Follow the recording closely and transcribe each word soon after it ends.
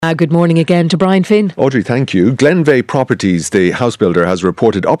now good morning again to Brian Finn. Audrey, thank you. Glenveagh Properties, the house builder, has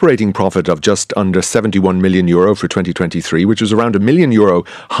reported operating profit of just under €71 million for 2023, which was around €1 million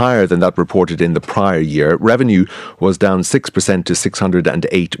higher than that reported in the prior year. Revenue was down 6% to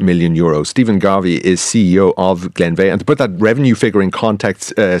 €608 million. Stephen Garvey is CEO of Glenveagh. And to put that revenue figure in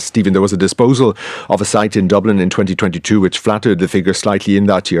context, Stephen, there was a disposal of a site in Dublin in 2022 which flattered the figure slightly in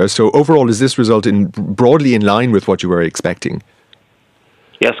that year. So overall, is this result broadly in line with what you were expecting?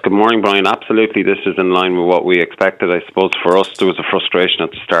 Yes, good morning, Brian. Absolutely, this is in line with what we expected. I suppose for us, there was a frustration at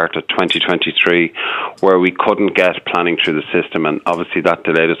the start of 2023 where we couldn't get planning through the system, and obviously that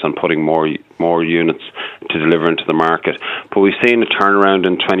delayed us on putting more units to deliver into the market. But we've seen a turnaround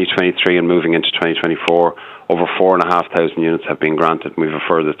in 2023 and moving into 2024. Over 4,500 units have been granted, and we have a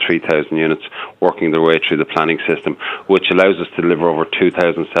further 3,000 units working their way through the planning system, which allows us to deliver over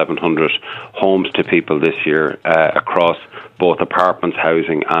 2,700 homes to people this year across both apartments,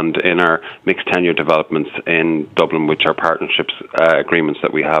 housing, and in our mixed tenure developments in Dublin, which are partnerships agreements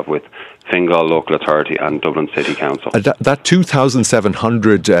that we have with Fingal Local Authority and Dublin City Council. That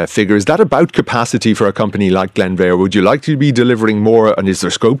 2,700 figure, is that about capacity for a company like Glenveagh, or would you like to be delivering more, and is there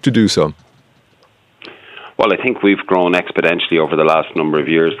scope to do so? Well, I think we've grown exponentially over the last number of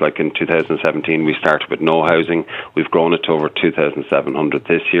years. Like in 2017, we started with no housing. We've grown it to over 2,700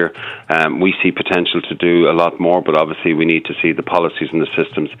 this year. We see potential to do a lot more, but obviously we need to see the policies and the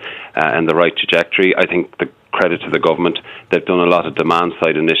systems and the right trajectory. I think the credit to the government, they've done a lot of demand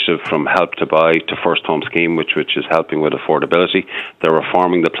side initiative from Help to Buy to First Home Scheme, which is helping with affordability. They're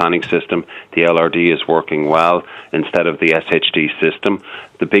reforming the planning system. The LRD is working well instead of the SHD system.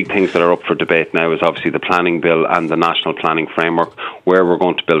 The big things that are up for debate now is obviously the planning bill and the national planning framework, where we're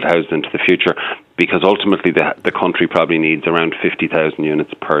going to build houses into the future, because ultimately the country probably needs around 50,000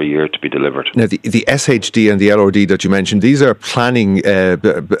 units per year to be delivered. Now, the SHD and the LRD that you mentioned, these are planning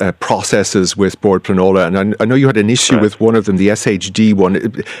processes with Bord Pleanála, and I know you had an issue with one of them, the SHD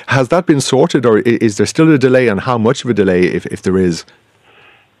one. Has that been sorted, or is there still a delay, and how much of a delay, if there is?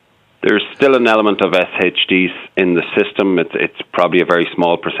 There's still an element of SHDs in the system. It's probably a very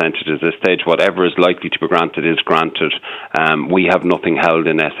small percentage at this stage. Whatever is likely to be granted is granted. We have nothing held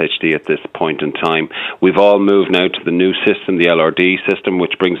in SHD at this point in time. We've all moved now to the new system, the LRD system,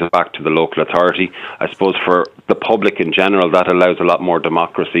 which brings it back to the local authority. I suppose for the public in general, that allows a lot more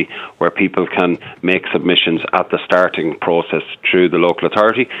democracy, where people can make submissions at the starting process through the local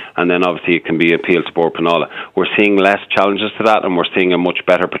authority, and then obviously it can be appealed to Bord Pleanála. We're seeing less challenges to that, and we're seeing a much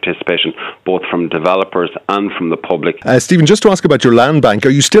better participation both from developers and from the public. Stephen, just to ask about your land bank, are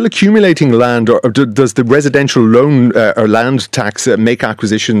you still accumulating land, or does the residential loan or land tax make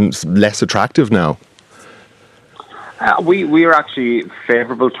acquisitions less attractive now? We are actually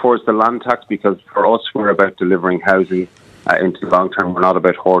favourable towards the land tax, because for us we're about delivering housing into the long term. We're not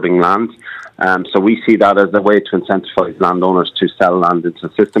about hoarding land. So we see that as a way to incentivise landowners to sell land into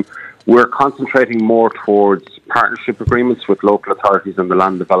the system. We're concentrating more towards partnership agreements with local authorities and the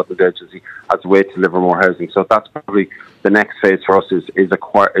Land Development Agency as a way to deliver more housing. So that's probably the next phase for us,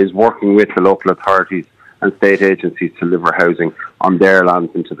 is working with the local authorities and state agencies to deliver housing on their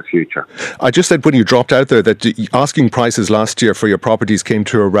lands into the future. I just said when you dropped out there that asking prices last year for your properties came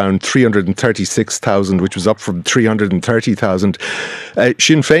to around 336,000, which was up from 330,000.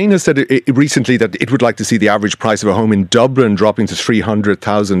 Sinn Féin has said recently that it would like to see the average price of a home in Dublin dropping to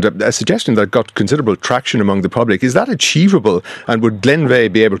 300,000, a suggestion that got considerable traction among the public. Is that achievable, and would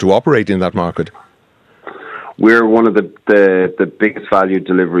Glenveagh be able to operate in that market? We're one of the biggest value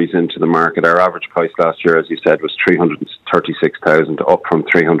deliveries into the market. Our average price last year, as you said, was 336,000, up from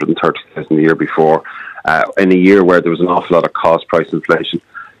 330,000 the year before. In a year where there was an awful lot of cost price inflation,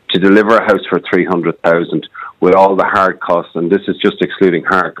 to deliver a house for 300,000 with all the hard costs, and this is just including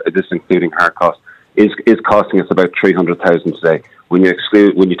hard costs, is costing us about 300,000 today. When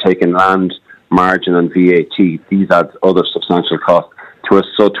you take in land, margin, and VAT, these add other substantial costs to us.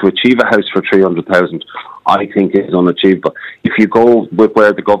 So to achieve a house for 300,000, I think is unachievable. If you go with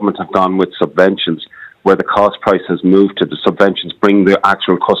where the government have gone with subventions, where the cost price has moved to, the subventions bring the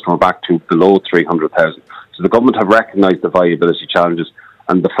actual customer back to below 300,000. So the government have recognised the viability challenges,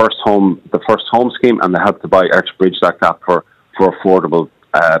 and the first home scheme and the Help to Buy are to bridge that gap for affordable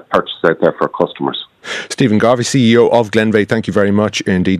purchase out there for customers. Stephen Garvey, CEO of Glenveagh, thank you very much indeed.